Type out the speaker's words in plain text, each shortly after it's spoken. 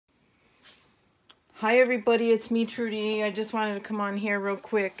Hi everybody, it's me Trudy. I just wanted to come on here real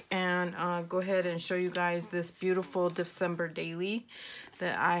quick and go ahead and show you guys this beautiful December daily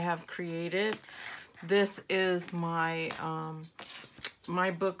that I have created. This is my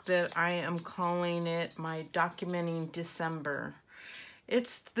my book that I am calling it my Documenting December.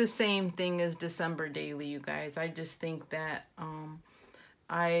 It's the same thing as December daily, you guys. I just think that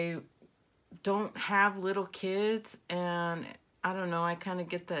I don't have little kids, and I don't know, I kind of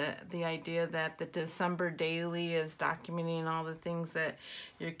get the idea that the December daily is documenting all the things that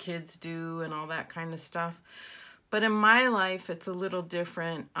your kids do and all that kind of stuff. But in my life, it's a little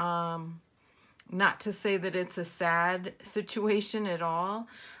different. Not to say that it's a sad situation at all.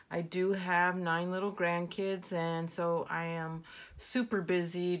 I do have 9 little grandkids, and so I am super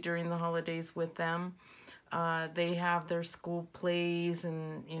busy during the holidays with them. They have their school plays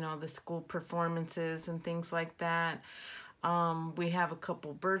and, you know, the school performances and things like that. We have a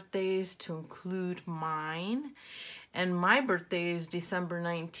couple birthdays to include mine. And my birthday is December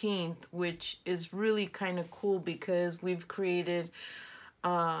 19th, which is really kind of cool because we've created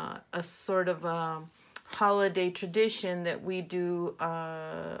a sort of a holiday tradition that we do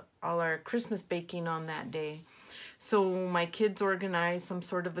all our Christmas baking on that day. So my kids organize some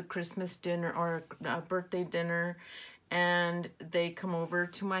sort of a Christmas dinner or a birthday dinner, and they come over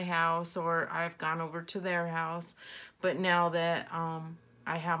to my house, or I've gone over to their house. But now that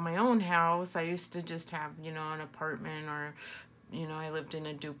I have my own house, I used to just have, you know, an apartment, or, you know, I lived in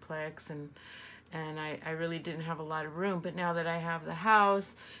a duplex, and I really didn't have a lot of room. But now that I have the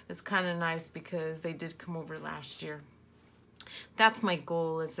house, it's kind of nice because they did come over last year. That's my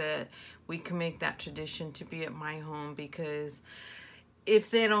goal, is that we can make that tradition to be at my home, because if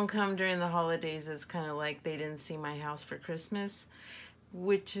they don't come during the holidays, it's kind of like they didn't see my house for Christmas,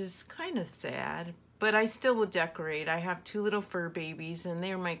 which is kind of sad. But I still will decorate. I have 2 little fur babies, and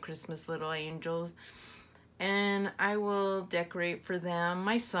they're my Christmas little angels, and I will decorate for them.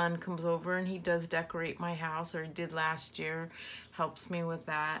 My son comes over and he does decorate my house, or he did last year, helps me with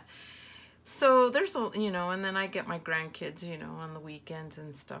that. So there's a, you know, and then I get my grandkids, you know, on the weekends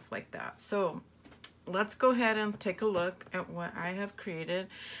and stuff like that. So let's go ahead and take a look at what I have created.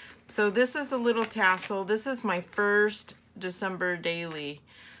 So this is a little tassel. This is my first December daily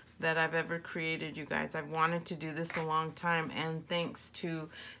that I've ever created, you guys. I've wanted to do this a long time, and thanks to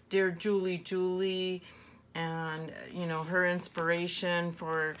dear Julie and, you know, her inspiration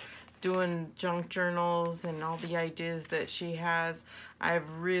for doing junk journals and all the ideas that she has, I've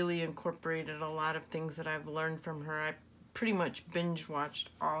really incorporated a lot of things that I've learned from her. I pretty much binge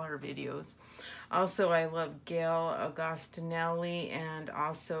watched all her videos. Also, I love Gail Agostinelli, and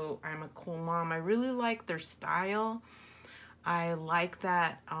also I'm a Cool Mom. I really like their style. I like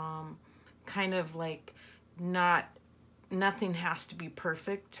that kind of like nothing has to be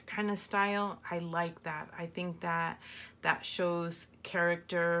perfect kind of style. I like that. I think that shows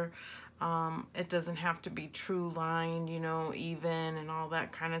character. It doesn't have to be true line, you know, even, and all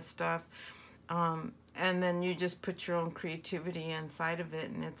that kind of stuff. And then you just put your own creativity inside of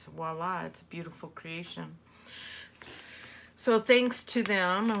it, and it's voila, it's a beautiful creation. So thanks to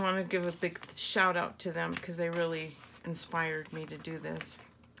them. I want to give a big shout out to them because they really inspired me to do this.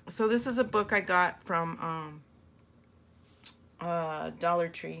 So this is a book I got from Dollar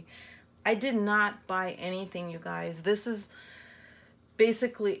Tree. I did not buy anything, you guys. This is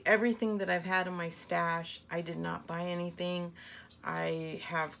basically everything that I've had in my stash. I did not buy anything. I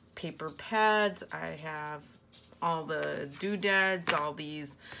have paper pads. I have all the doodads, all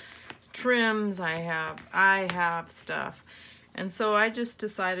these trims. I have stuff. And so I just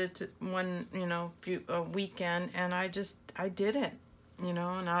decided to a weekend, and I did it, you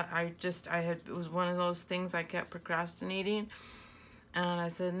know, and it was one of those things I kept procrastinating, and I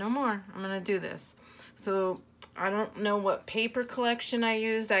said, no more, I'm gonna do this. So I don't know what paper collection I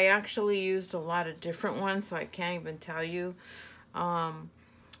used. I actually used a lot of different ones, so I can't even tell you.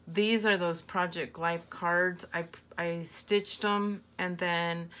 These are those Project Life cards. I stitched them, and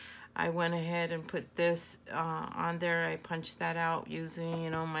then I went ahead and put this on there. I punched that out using, you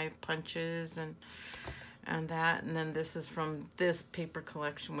know, my punches and that. And then this is from this paper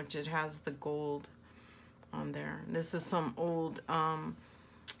collection, which it has the gold on there. This is some old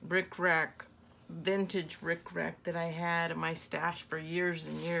vintage rickrack that I had in my stash for years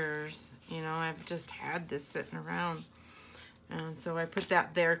and years. You know, I've just had this sitting around. And so I put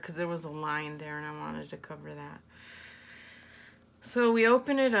that there because there was a line there, and I wanted to cover that. So we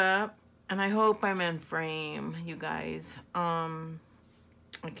open it up, and I hope I'm in frame, you guys.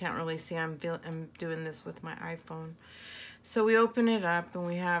 I can't really see. I'm doing this with my iPhone. So we open it up,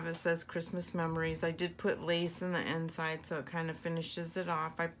 and it says Christmas Memories. I did put lace in the inside, so it kind of finishes it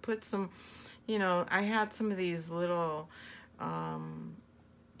off. I put some, you know, I had some of these little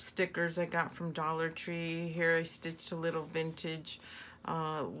stickers I got from Dollar Tree. Here I stitched a little vintage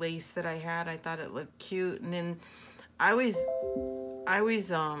lace that I had. I thought it looked cute. And then I always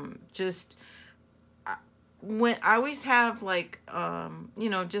just when I always have like you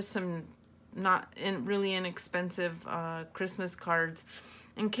know, just some not really inexpensive Christmas cards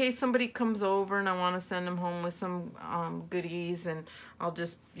in case somebody comes over and I want to send them home with some goodies, and I'll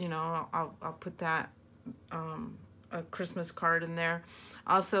just, you know, I'll put that a Christmas card in there.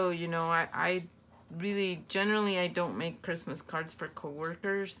 Also, you know, I really generally I don't make Christmas cards for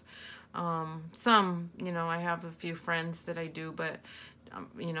coworkers. Some, you know, I have a few friends that I do, but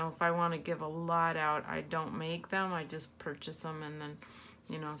you know, if I want to give a lot out, I don't make them. I just purchase them and then,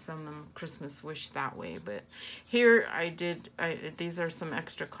 you know, send them Christmas wish that way. But here these are some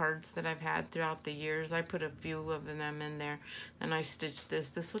extra cards that I've had throughout the years. I put a few of them in there, and I stitched this.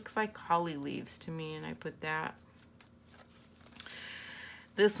 This looks like holly leaves to me, and I put that.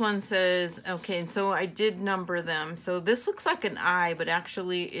 This one says, okay, and so I did number them. So this looks like an I, but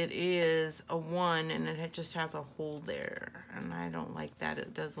actually it is a 1, and it just has a hole there. And I don't like that.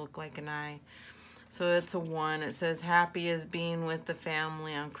 It does look like an I. So it's a 1. It says, happy as being with the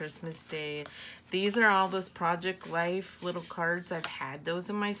family on Christmas Day. These are all those Project Life little cards. I've had those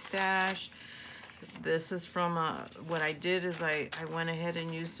in my stash. This is from, what I did is I went ahead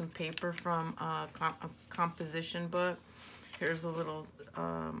and used some paper from a composition book. Here's a little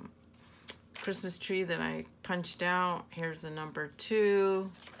Christmas tree that I punched out. Here's a number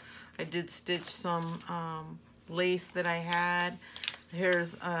 2. I did stitch some lace that I had.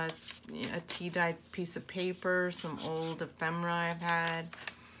 Here's a tea-dyed piece of paper, some old ephemera I've had.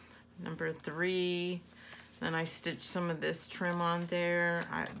 Number 3. Then I stitched some of this trim on there.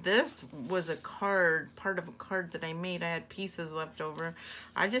 This was a card, part of a card that I made. I had pieces left over.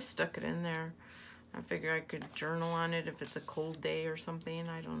 I just stuck it in there. I figure I could journal on it if it's a cold day or something.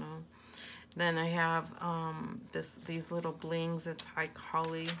 I don't know. Then I have these little blings. It's like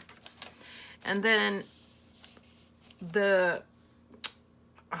holly. And then the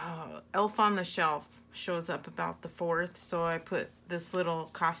Elf on the Shelf shows up about the 4th. So I put this little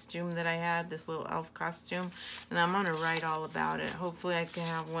costume that I had, this little elf costume. And I'm going to write all about it. Hopefully I can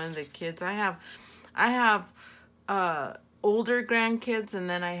have one of the kids. I have older grandkids, and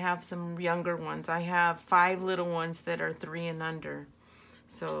then I have some younger ones. I have 5 little ones that are 3 and under,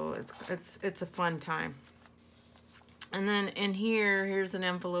 so it's a fun time. And then in here's an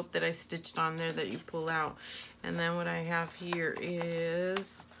envelope that I stitched on there that you pull out. And then what I have here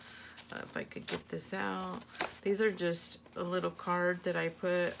is, if I could get this out, these are just a little card that I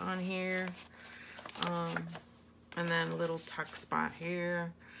put on here, and then a little tuck spot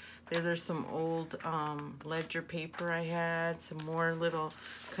here. There's some old ledger paper I had, some more little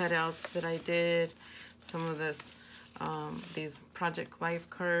cutouts that I did, some of this, these Project Life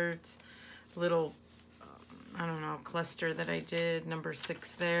cards, little, I don't know, cluster that I did, number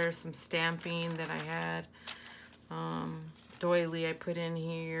 6 there, some stamping that I had, doily I put in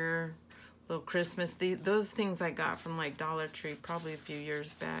here, little Christmas, those things I got from like Dollar Tree probably a few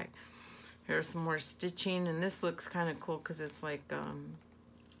years back. Here's some more stitching, and this looks kind of cool because it's like,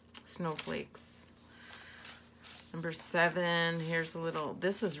 snowflakes. Number 7, here's a little,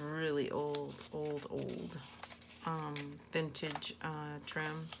 this is really old vintage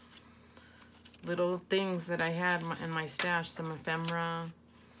trim. Little things that I had in my stash, some ephemera,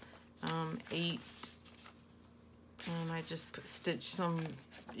 8, and I just stitched some,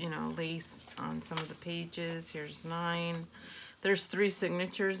 you know, lace on some of the pages. Here's 9. There's 3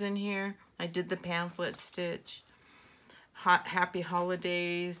 signatures in here. I did the pamphlet stitch. Happy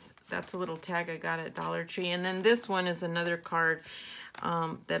Holidays. That's a little tag I got at Dollar Tree. And then this one is another card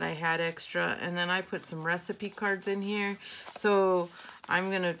that I had extra. And then I put some recipe cards in here. So I'm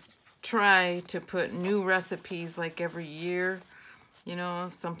going to try to put new recipes like every year. You know,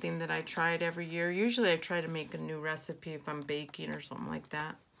 something that I tried every year. Usually I try to make a new recipe if I'm baking or something like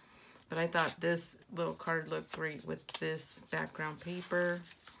that. But I thought this little card looked great with this background paper.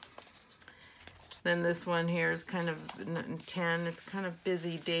 Then this one here is kind of 10. It's kind of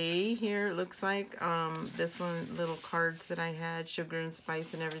busy day here, it looks like. This one, little cards that I had, sugar and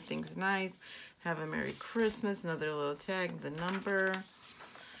spice and everything's nice. Have a Merry Christmas, another little tag, the number.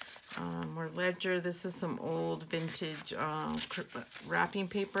 More ledger. This is some old vintage wrapping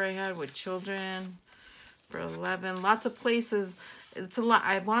paper I had with children for 11. Lots of places. It's a lot.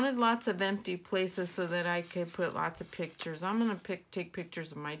 I wanted lots of empty places so that I could put lots of pictures. I'm gonna take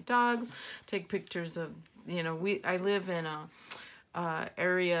pictures of my dog, take pictures of, you know, I live in a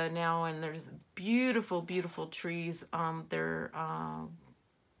area now, and there's beautiful trees. They're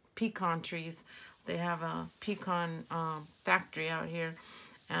pecan trees. They have a pecan factory out here,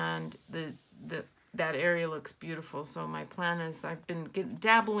 and that area looks beautiful. So my plan is, I've been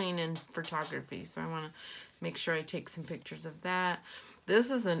dabbling in photography, so I want to make sure I take some pictures of that. This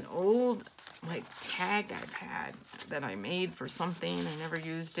is an old like tag I've had that I made for something. I never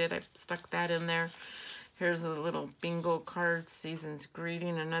used it. I stuck that in there. Here's a little bingo card, season's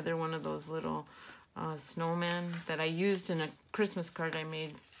greeting, another one of those little snowmen that I used in a Christmas card I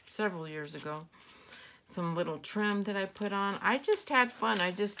made several years ago. Some little trim that I put on. I just had fun.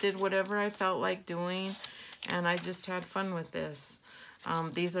 I just did whatever I felt like doing, and I just had fun with this.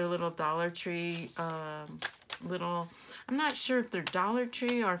 These are little Dollar Tree little, I'm not sure if they're Dollar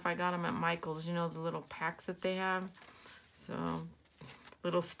Tree or if I got them at Michael's, you know, the little packs that they have. So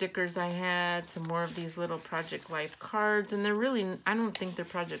little stickers I had, some more of these little Project Life cards, and they're really, I don't think they're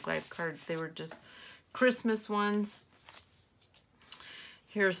Project Life cards, they were just Christmas ones.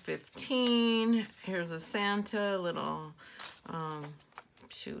 Here's 15, here's a Santa, little,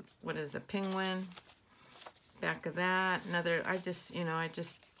 shoot, what is a penguin, back of that, another, I just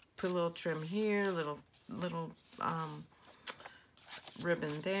put a little trim here, little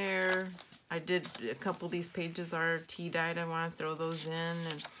ribbon there. I did a couple of these pages are tea dyed. I want to throw those in.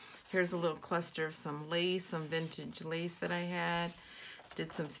 And here's a little cluster of some lace, some vintage lace that I had.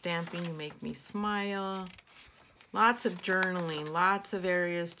 Did some stamping, You Make Me Smile. Lots of journaling, lots of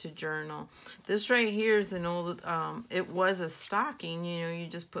areas to journal. This right here is an old, it was a stocking, you know, you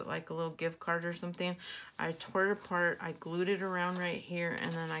just put like a little gift card or something. I tore it apart, I glued it around right here,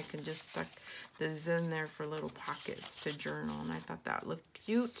 and then I can just stuck this in there for little pockets to journal, and I thought that looked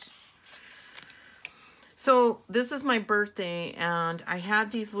cute. So this is my birthday, and I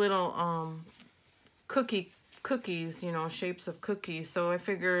had these little cookies, you know, shapes of cookies. So I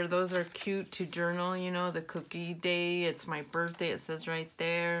figure those are cute to journal, you know, the cookie day. It's my birthday, it says right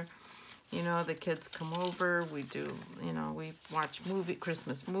there. You know, the kids come over, we do, you know, we watch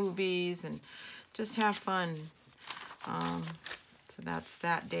Christmas movies and just have fun. So that's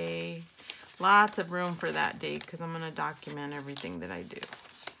that day. Lots of room for that day because I'm going to document everything that I do.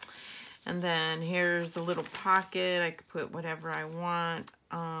 And then here's a little pocket. I could put whatever I want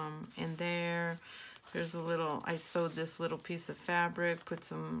in there. There's a little, I sewed this little piece of fabric, put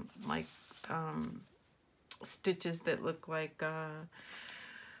some like stitches that look like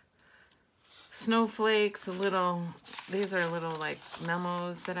snowflakes, these are little like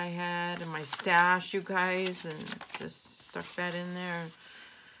memos that I had in my stash, you guys, and just stuck that in there.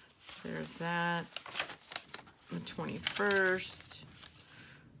 There's that. The 21st.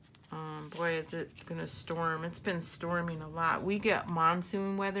 Boy, is it gonna storm. It's been storming a lot. We get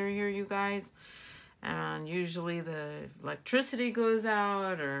monsoon weather here, you guys. And usually the electricity goes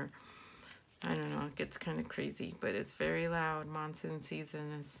out, or I don't know, it gets kind of crazy, but it's very loud. Monsoon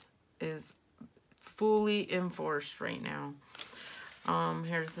season is fully enforced right now.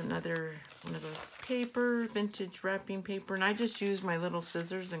 Here's another one of those paper, vintage wrapping paper, and I just used my little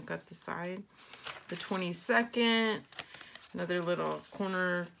scissors and cut the side. The 22nd, another little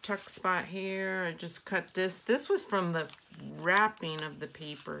corner tuck spot here. I just cut this. This was from the wrapping of the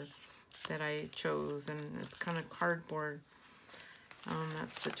paper that I chose, and it's kind of cardboard.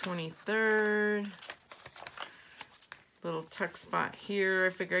 That's the 23rd. Little tuck spot here.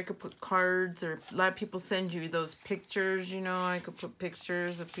 I figure I could put cards, or a lot of people send you those pictures, you know. I could put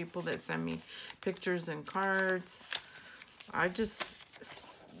pictures of people that send me pictures and cards. I just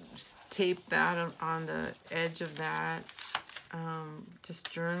tape that on the edge of that.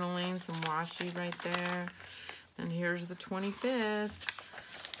 Just journaling, some washi right there. And here's the 25th.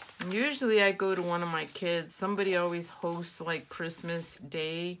 And usually I go to one of my kids. Somebody always hosts like Christmas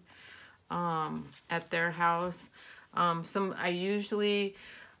Day at their house. I usually,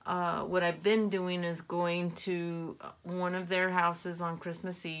 what I've been doing is going to one of their houses on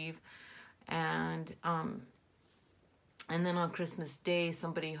Christmas Eve, and then on Christmas Day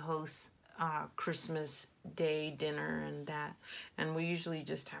somebody hosts Christmas Day dinner and that, and we usually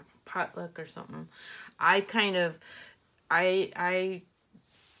just have a potluck or something. I kind of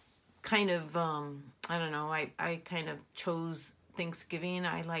chose Thanksgiving.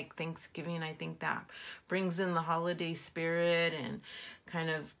 I like Thanksgiving. I think that brings in the holiday spirit and kind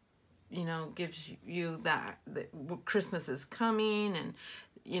of, you know, gives you that Christmas is coming. And,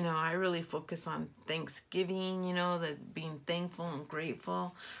 you know, I really focus on Thanksgiving, you know, that being thankful and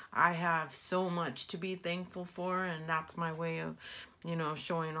grateful. I have so much to be thankful for, and that's my way of, you know,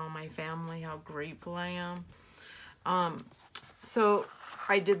 showing all my family how grateful I am. So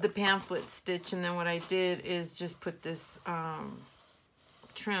I did the pamphlet stitch, and then what I did is just put this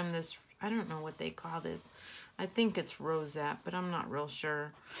trim, this, I don't know what they call this. I think it's rosette, but I'm not real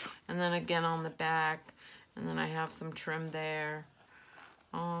sure. And then again on the back, and then I have some trim there.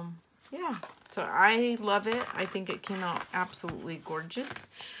 Yeah, so I love it. I think it came out absolutely gorgeous.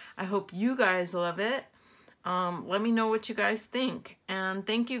 I hope you guys love it. Let me know what you guys think. And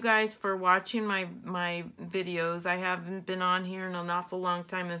thank you guys for watching my videos. I haven't been on here in an awful long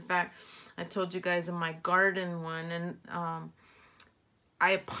time. In fact, I told you guys in my garden one, and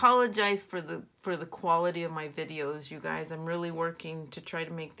I apologize for the quality of my videos, you guys. I'm really working to try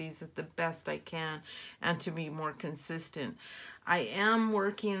to make these the best I can and to be more consistent. I am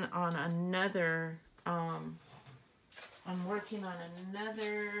working on another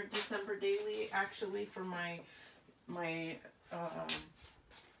December daily, actually, for my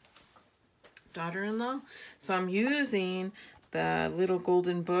daughter-in-law. So I'm using the little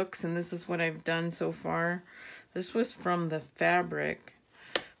golden books, and this is what I've done so far. This was from the fabric,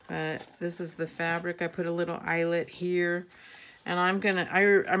 but this is the fabric. I put a little eyelet here, and I'm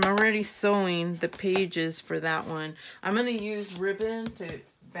already sewing the pages for that one. I'm gonna use ribbon to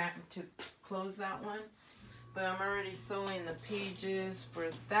close that one, but I'm already sewing the pages for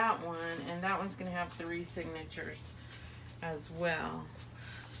that one, and that one's gonna have 3 signatures as well.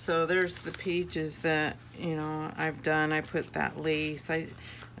 So there's the pages that, you know, I've done. I put that lace,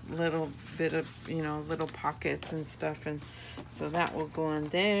 little bit of, you know, little pockets and stuff, and so that will go in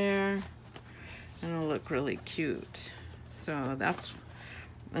there, and it'll look really cute. So that's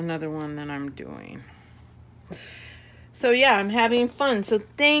another one that I'm doing. So yeah, I'm having fun. So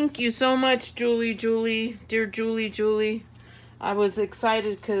thank you so much, Julie, dear Julie. I was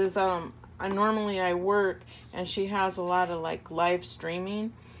excited because normally I work, and she has a lot of like live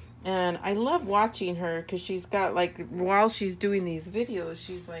streaming, and I love watching her because she's got like, while she's doing these videos,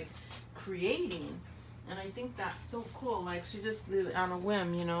 she's like creating, and I think that's so cool. Like she just on a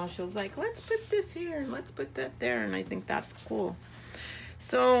whim, you know, she was like, let's put this here, let's put that there, and I think that's cool.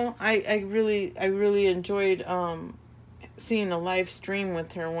 So I really enjoyed seeing a live stream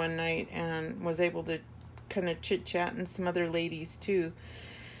with her one night, and was able to kind of chit chat, and some other ladies too.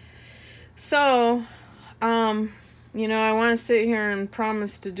 So you know, I want to sit here and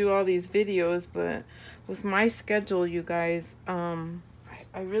promise to do all these videos, but with my schedule, you guys,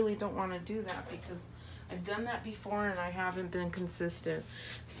 I really don't want to do that, because I've done that before and I haven't been consistent.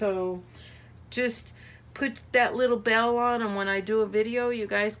 So just put that little bell on, and when I do a video, you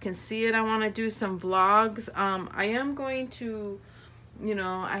guys can see it. I want to do some vlogs. I am going to, you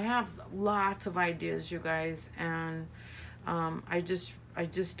know, I have lots of ideas, you guys, and I just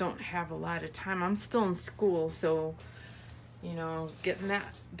don't have a lot of time. I'm still in school, so, you know, getting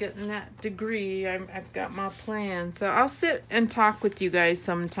that degree, I've got my plan. So I'll sit and talk with you guys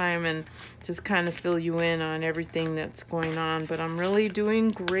sometime and just kind of fill you in on everything that's going on. But I'm really doing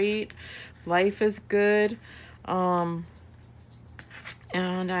great. Life is good. And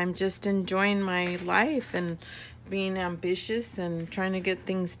I'm just enjoying my life and being ambitious and trying to get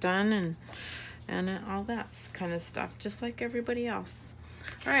things done, and all that kind of stuff, just like everybody else.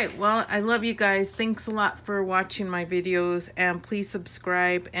 All right, well, I love you guys. Thanks a lot for watching my videos, and please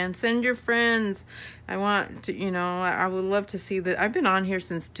subscribe and send your friends. I want to, you know, I would love to see that. I've been on here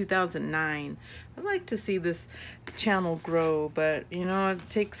since 2009. I'd like to see this channel grow, but, you know, it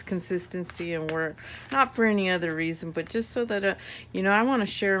takes consistency and work, not for any other reason, but just so that, you know, I want to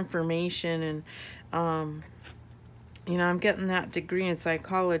share information, and, you know, I'm getting that degree in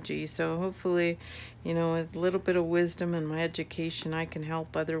psychology, so hopefully, you know, with a little bit of wisdom and my education, I can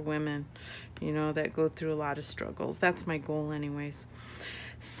help other women, you know, that go through a lot of struggles. That's my goal anyways.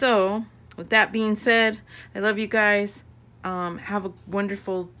 So, with that being said, I love you guys. Have a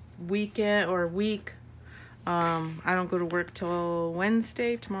wonderful weekend or week. I don't go to work till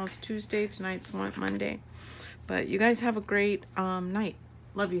Wednesday. Tomorrow's Tuesday. Tonight's Monday. But you guys have a great night.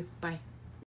 Love you. Bye.